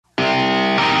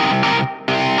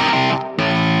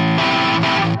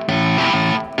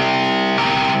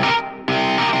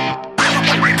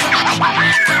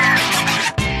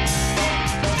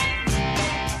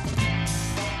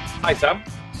Hi Sam,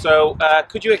 so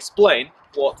could you explain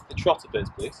what the Trot Up is,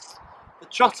 please? The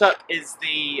Trot Up is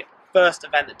the first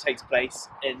event that takes place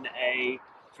in a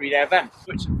 3-day event,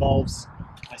 which involves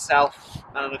myself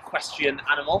and an equestrian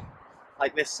animal,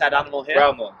 like this said animal here.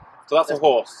 Brown one. So that's a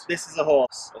horse. This is a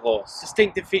horse. A horse.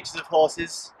 Distinctive features of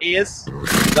horses: ears,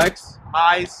 Legs,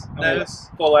 eyes, nose.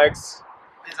 4 legs.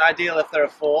 Is ideal if there are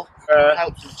 4.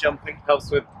 Helps with jumping. Helps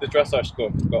with the dressage score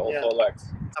if you've got all 4 legs.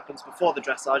 It happens before the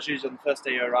dressage, usually on the first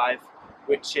day you arrive,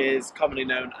 which is commonly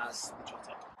known as the Trot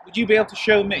Up. Would you be able to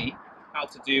show me how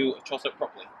to do a Trot Up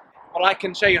properly? Well, I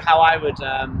can show you how I would,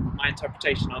 my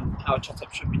interpretation on how a Trot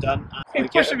Up should be done. You're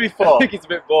pushing me I for. think he's a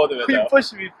bit bored of it You're now.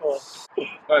 pushing me for.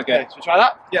 Okay, Should we try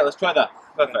that? yeah, let's try that.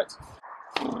 Perfect.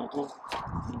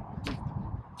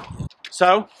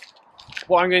 So,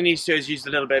 what I'm going to need to do is use a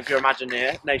little bit of your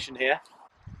imagination here.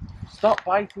 Stop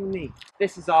biting me.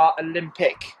 This is our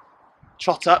Olympic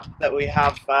Trot Up that we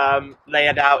have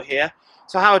laid out here.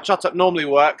 So how a Trot Up normally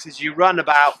works is you run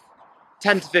about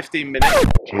 10 to 15 minutes.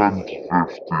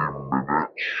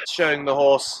 Showing the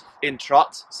horse in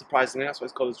trot, surprisingly, that's what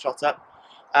it's called, a Trot Up.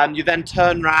 You then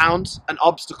turn round, an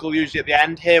obstacle usually at the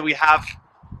end. Here we have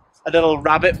a little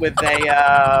rabbit with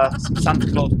some Santa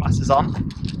Claus glasses on.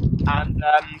 And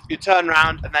you turn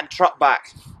round and then trot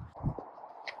back.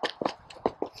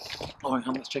 Oh, hang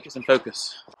on, let's check it's in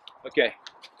focus. Okay.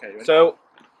 Okay, ready? So,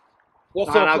 what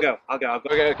sort of... I'll go.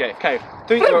 Okay.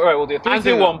 Right, we'll do 3,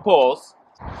 2, 1, pause.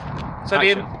 So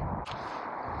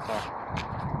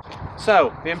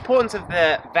the importance of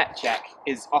the vet check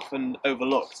is often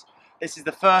overlooked. This is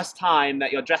the first time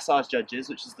that your dressage judges,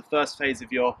 which is the first phase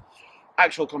of your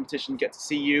actual competition, get to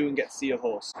see you and get to see your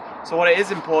horse. So what it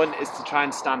is important is to try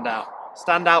and stand out.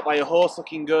 Stand out by your horse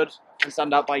looking good and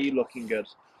stand out by you looking good.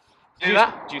 Do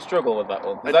you struggle with that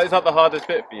one? Is that the hardest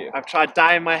bit for you? I've tried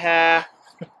dyeing my hair,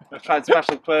 I've tried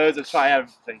special clothes, I've tried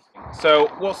everything. So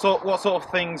what sort of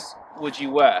things would you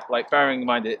wear? Like, bearing in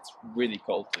mind it's really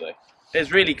cold today.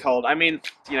 It's really cold. I mean,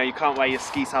 you can't wear your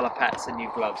ski salopettes and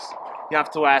your gloves. You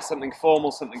have to wear something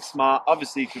formal, something smart.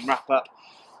 Obviously you can wrap up.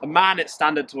 A man, it's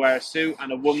standard to wear a suit,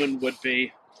 and a woman would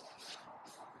be,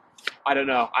 I don't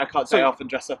know, I can't say I often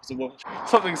dress up as a woman.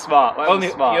 Something smart.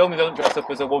 Smart. You only don't dress up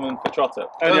as a woman for Trot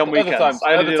Up. Only on weekends.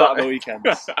 I only do that on the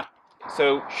weekends.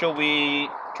 So, shall we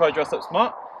try dress up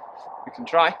smart? We can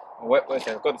try. Oh, wait,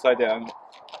 okay, I've got this idea.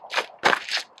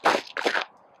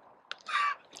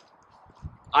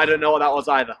 I don't know what that was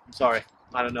either. I'm sorry.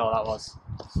 I don't know what that was.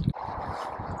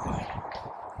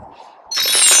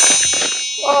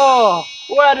 Oh,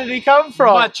 where did he come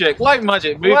from? Magic, like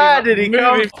magic. Where did he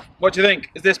come from? What do you think?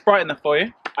 Is this bright enough for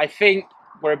you? I think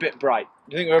we're a bit bright.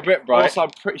 You think we're a bit bright? Also, I'm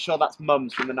pretty sure that's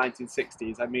mums from the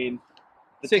 1960s. I mean,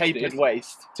 the 60s? tapered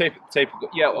waist. Yeah,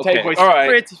 okay. Tapered waist all is right.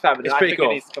 pretty feminine. It's pretty I think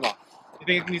cool. it needs to come off. You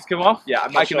think it needs to come off? Yeah,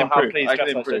 I'm not sure how pleased I can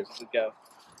dressage improve. judges would go.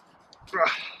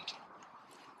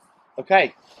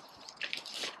 Okay.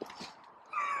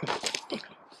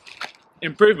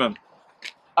 Improvement.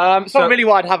 It's not really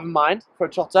what I'd have in mind for a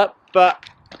Trot Up, but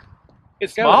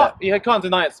it's smart. You can't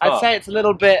deny it's smart. I'd say it's a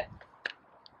little bit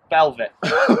velvet.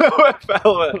 Velvet. A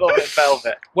little bit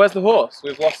velvet. Where's the horse?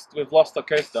 We've lost our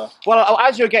co-star. Well,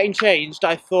 as you're getting changed,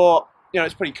 I thought,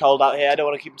 it's pretty cold out here. I don't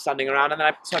want to keep him standing around, and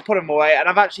then so I put him away. And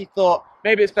I've actually thought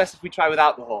maybe it's best if we try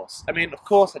without the horse. I mean, of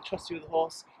course, I trust you with the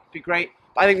horse. It'd be great.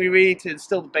 But I think we really need to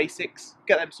instill the basics,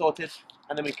 get them sorted,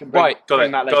 and then we can bring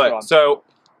that later on. So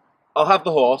I'll have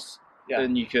the horse. Yeah.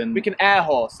 Then you can. We can air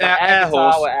horse. Air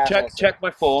horse. Check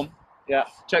my form. Yeah.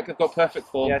 Check I've got perfect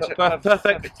form. Yeah,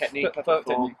 perfect technique. Perfect form.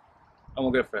 Technique. And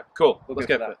we'll go for it. Cool. Let's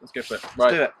go for it. Let's go for it.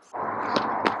 Right. Let's do it.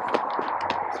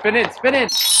 Spin in. Spin in.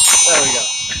 There we go.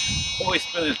 Always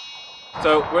spinning.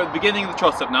 So we're at the beginning of the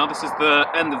Trot Up now. This is the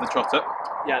end of the Trot Up.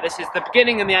 Yeah, this is the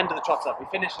beginning and the end of the Trot Up. We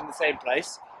finish in the same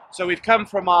place. So we've come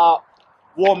from our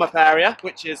warm-up area,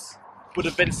 which would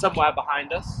have been somewhere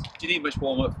behind us. Do you need much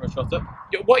warm-up for a Trot Up?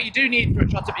 What you do need for a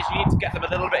Trot Up is you need to get them a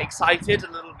little bit excited,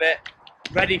 a little bit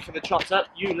ready for the Trot Up.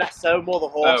 You less so, more the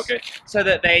horse. Oh, okay. So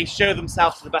that they show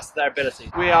themselves to the best of their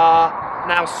ability. We are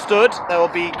now stood. There will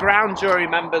be ground jury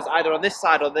members either on this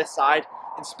side or this side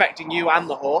inspecting you and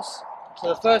the horse. So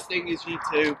the first thing is you need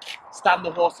to stand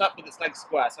the horse up with its legs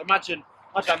square. So imagine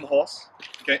I'm the horse.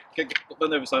 Okay,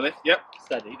 bend over slightly. Yep.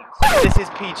 Steady. This is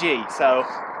PG, so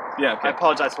yeah. Okay. I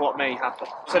apologise for what may happen.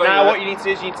 So now what you need to do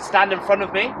is you need to stand in front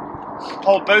of me,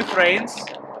 hold both reins,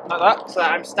 like that, so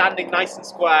that I'm standing nice and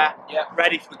square,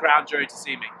 ready for the ground jury to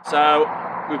see me. So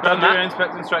we've done that.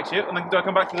 Inspect you, and then do I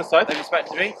come back to the side? They've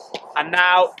inspected me, and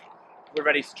now we're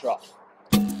ready to trot.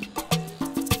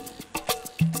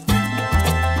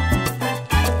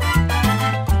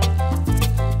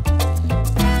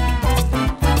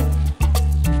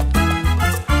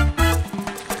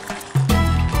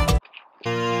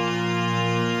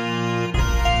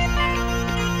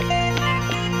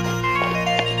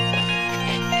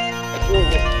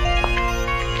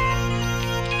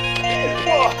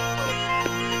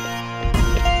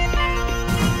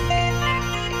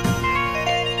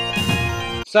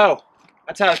 So,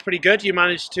 I tell you, it's pretty good. You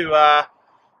managed to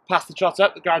pass the trot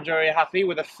up. The grand jury are happy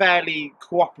with a fairly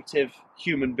cooperative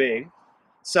human being.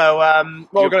 So,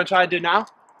 what we're going to try and do now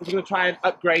is we're going to try and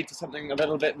upgrade to something a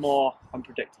little bit more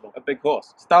unpredictable. A big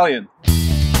horse. Stallion.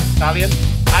 Stallion?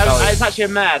 It's actually a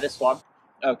mare, this one.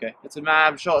 Okay. It's a mare.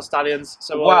 I'm short of stallions.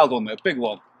 So A wild one though, big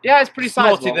one. yeah, it's pretty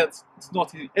sizable. It's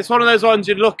naughty. It's one of those ones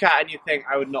you look at and you think,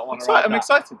 I would not want to ride that. I'm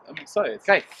excited. I'm excited.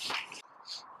 Okay.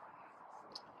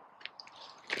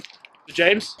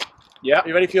 James? Yeah. Are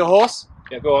you ready for your horse?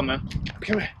 Yeah, go on then.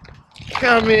 Come here.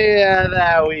 Come here.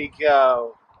 There we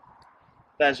go.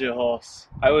 There's your horse.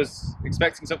 I was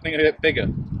expecting something a bit bigger.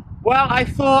 Well, I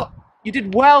thought you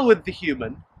did well with the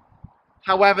human.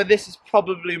 However, this is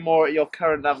probably more at your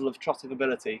current level of trotting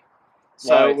ability.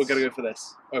 So Right. we're going to go for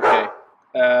this. Okay.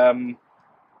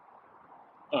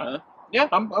 Alright. Yeah,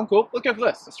 I'm cool. Let's go for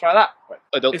this. Let's try that.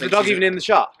 I don't Is the think dog she's even in the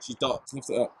shot? She's dark. Lift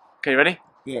it up. Okay, you ready?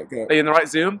 Yeah, go. Are you in the right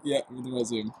zoom? Yeah, with the right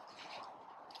zoom.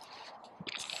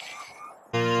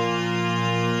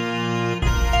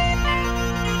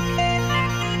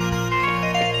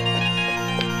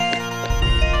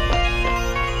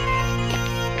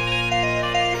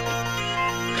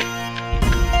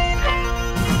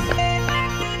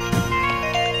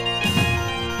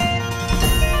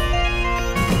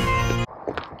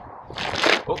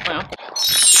 Oh, hang on.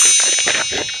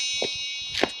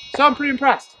 So I'm pretty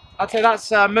impressed. I'd say that's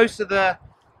most of the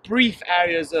brief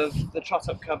areas of the trot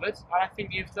up covered. And I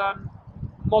think you've done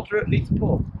moderately to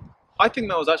poor. I think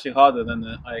that was actually harder than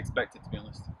I expected, to be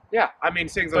honest. Yeah, I mean,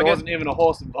 seeing as So there I guess- wasn't even a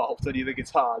horse involved, and you think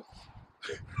it's hard.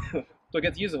 Do I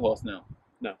get to use a horse now?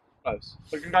 No, close.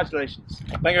 But congratulations.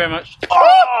 Thank you very much.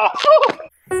 Oh!